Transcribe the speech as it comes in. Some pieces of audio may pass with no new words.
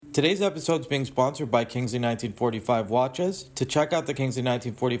Today's episode is being sponsored by Kingsley 1945 Watches. To check out the Kingsley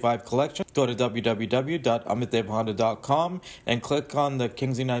 1945 collection, go to www.amitdevhonda.com and click on the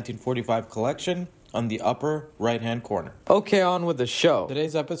Kingsley 1945 collection on the upper right-hand corner. Okay, on with the show.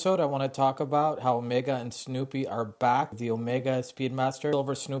 Today's episode, I want to talk about how Omega and Snoopy are back. The Omega Speedmaster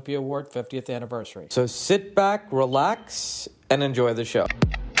Silver Snoopy Award 50th anniversary. So sit back, relax, and enjoy the show.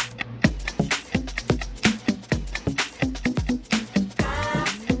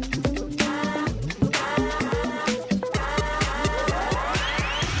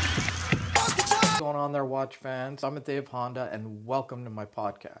 On there, watch fans. I'm Dave Honda, and welcome to my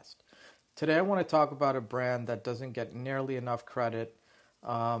podcast. Today, I want to talk about a brand that doesn't get nearly enough credit.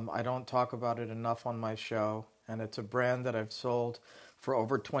 I don't talk about it enough on my show, and it's a brand that I've sold for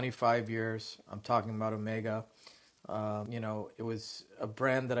over 25 years. I'm talking about Omega. It was a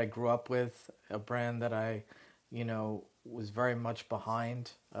brand that I grew up with, a brand that I, was very much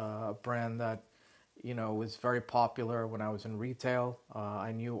behind, a brand that, was very popular when I was in retail.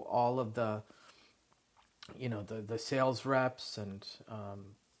 I knew all of the sales reps, and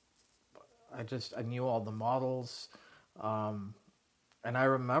I knew all the models, and I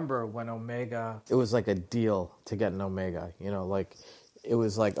remember when Omega, it was like a deal to get an Omega, it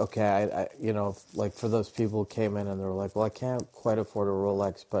was like, okay, like for those people who came in and they were like, well, I can't quite afford a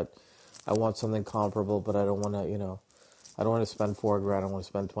Rolex, but I want something comparable, but I don't want to, I don't want to spend $4,000, I want to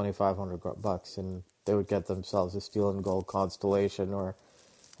spend $2,500, and they would get themselves a steel and gold Constellation, or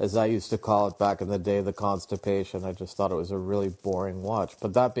as I used to call it back in the day, the Constipation. I just thought it was a really boring watch.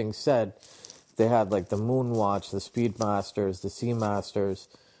 But that being said, they had like the Moon Watch, the Speedmasters, the Seamasters.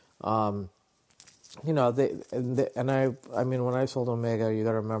 When I sold Omega, you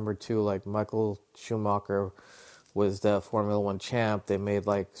got to remember too, like Michael Schumacher was the Formula One champ. They made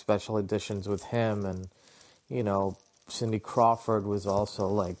like special editions with him, and Cindy Crawford was also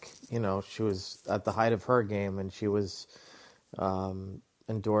like, she was at the height of her game, and she was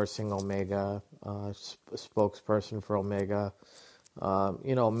endorsing Omega, spokesperson for Omega.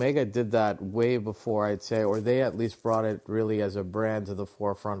 Omega did that way before, I'd say, or they at least brought it really as a brand to the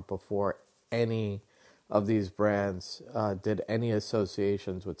forefront before any of these brands did any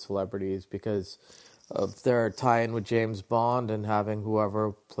associations with celebrities, because of their tie-in with James Bond and having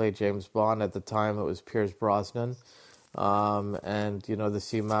whoever played James Bond at the time. It was Pierce Brosnan. And the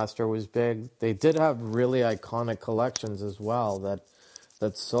Seamaster was big. They did have really iconic collections as well that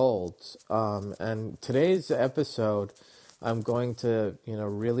sold. And today's episode, I'm going to,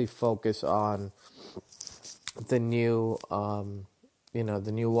 really focus on the new,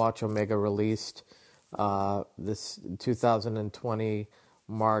 the new watch Omega released. This 2020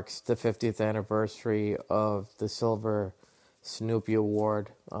 marks the 50th anniversary of the Silver Snoopy Award,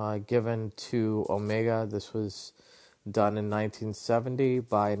 given to Omega. This was done in 1970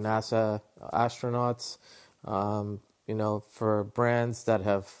 by NASA astronauts. For brands that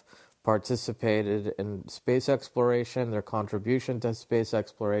have participated in space exploration, their contribution to space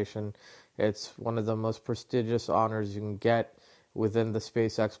exploration. It's one of the most prestigious honors you can get within the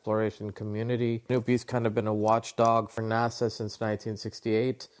space exploration community. Snoopy's kind of been a watchdog for NASA since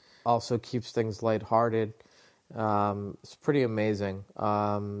 1968. Also keeps things lighthearted. It's pretty amazing.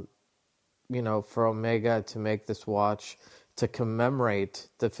 For Omega to make this watch to commemorate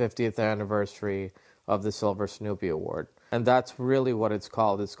the 50th anniversary of the Silver Snoopy Award. And that's really what it's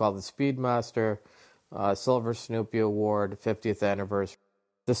called. It's called the Speedmaster Silver Snoopy Award 50th anniversary.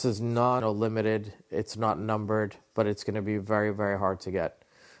 This is not limited. It's not numbered, but it's going to be very, very hard to get.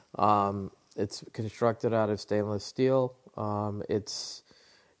 It's constructed out of stainless steel. I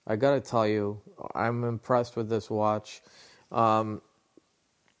got to tell you, I'm impressed with this watch. I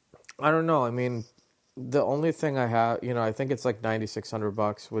don't know. I mean, the only thing I have, I think it's like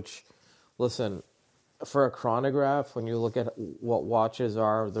 $9,600, which, listen, for a chronograph, when you look at what watches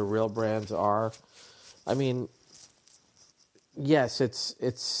are, the real brands are, I mean, yes, it's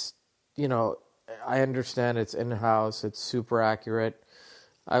I understand it's in-house, it's super accurate.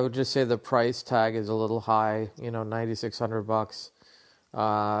 I would just say the price tag is a little high, $9,600,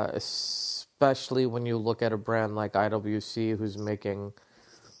 especially when you look at a brand like IWC, who's making,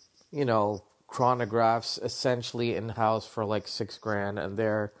 chronographs essentially in-house for like $6,000, and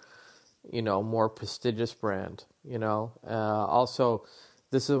they're more prestigious brand, also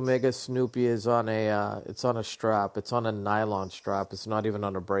this Omega Snoopy is on it's on a strap. It's on a nylon strap. It's not even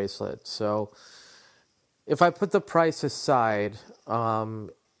on a bracelet. So if I put the price aside,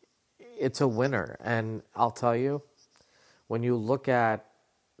 it's a winner. And I'll tell you, when you look at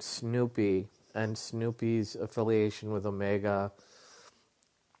Snoopy and Snoopy's affiliation with Omega,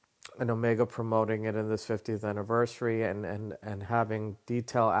 and Omega promoting it in this 50th anniversary, and having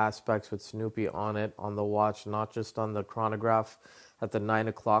detail aspects with Snoopy on it, on the watch, not just on the chronograph at the 9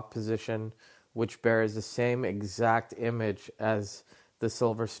 o'clock position, which bears the same exact image as the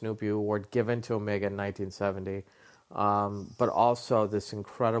Silver Snoopy Award given to Omega in 1970, but also this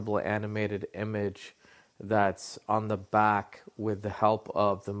incredible animated image that's on the back with the help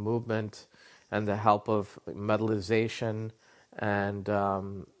of the movement and the help of metallization, and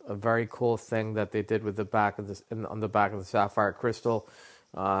a very cool thing that they did with the back of this on the back of the sapphire crystal.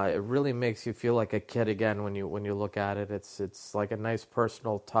 It really makes you feel like a kid again when you look at it. It's like a nice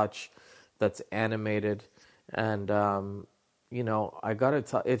personal touch that's animated, and I gotta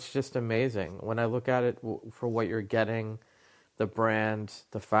tell, it's just amazing when I look at it for what you're getting, the brand,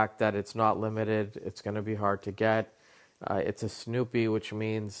 the fact that it's not limited, it's going to be hard to get. It's a Snoopy, which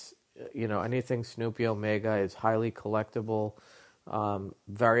means anything Snoopy Omega is highly collectible,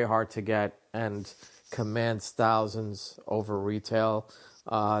 very hard to get, and commands thousands over retail.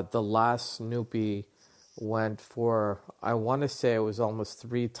 The last Snoopy went for, I want to say it was almost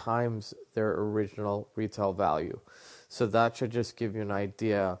 3 times their original retail value. So that should just give you an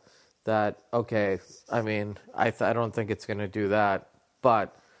idea that, okay, I mean, I don't think it's going to do that,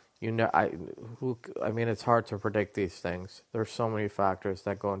 but it's hard to predict these things. There's so many factors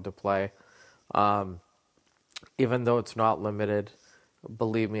that go into play. Even though it's not limited,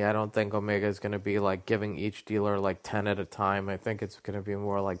 believe me, I don't think Omega is going to be like giving each dealer like 10 at a time. I think it's going to be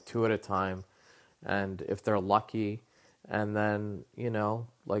more like 2 at a time. And if they're lucky, and then,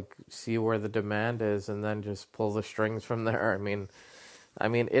 see where the demand is and then just pull the strings from there. I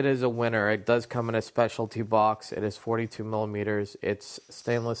mean, it is a winner. It does come in a specialty box. It is 42 millimeters. It's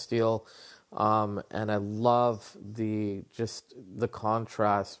stainless steel. And I love the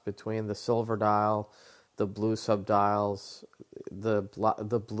contrast between the silver dial, the blue subdials,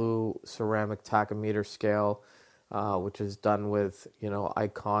 the blue ceramic tachometer scale, which is done with,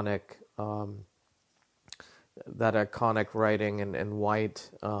 iconic, that iconic writing in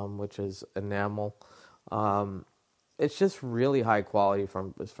white, which is enamel. It's just really high quality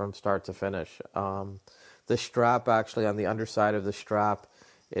from start to finish. The strap, actually, on the underside of the strap,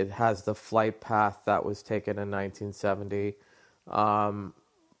 it has the flight path that was taken in 1970, on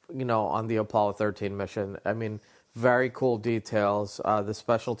the Apollo 13 mission. I mean, very cool details. The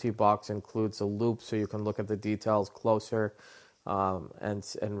specialty box includes a loop so you can look at the details closer, and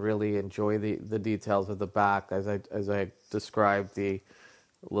really enjoy the details of the back, as I described the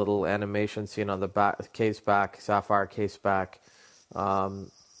little animation scene on the back sapphire case back.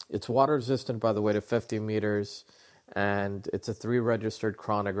 It's water resistant, by the way, to 50 meters, and it's a 3 registered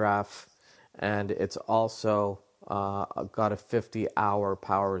chronograph, and it's also got a 50-hour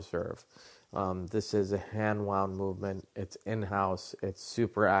power reserve. This is a hand wound movement. It's in-house. It's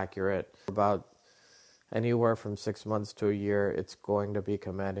super accurate. About anywhere from 6 months to a year, it's going to be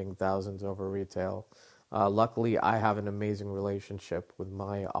commanding thousands over retail. Luckily, I have an amazing relationship with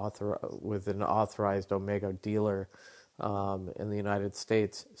with an authorized Omega dealer in the United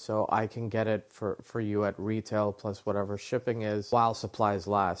States, so I can get it for you at retail plus whatever shipping is while supplies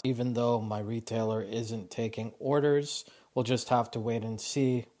last. Even though my retailer isn't taking orders, we'll just have to wait and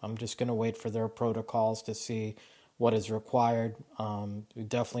see. I'm just going to wait for their protocols to see what is required. We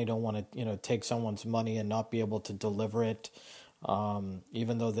definitely don't want to, take someone's money and not be able to deliver it,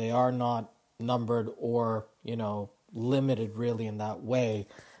 even though they are not numbered or, limited really in that way.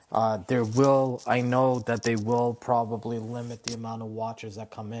 I know that they will probably limit the amount of watches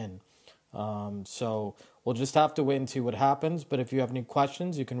that come in. So we'll just have to wait and see what happens. But if you have any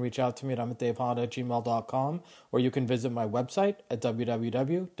questions, you can reach out to me at amitdavehonda@gmail.com, or you can visit my website at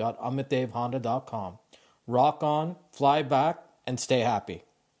www.amitdavehonda.com. Rock on, fly back, and stay happy.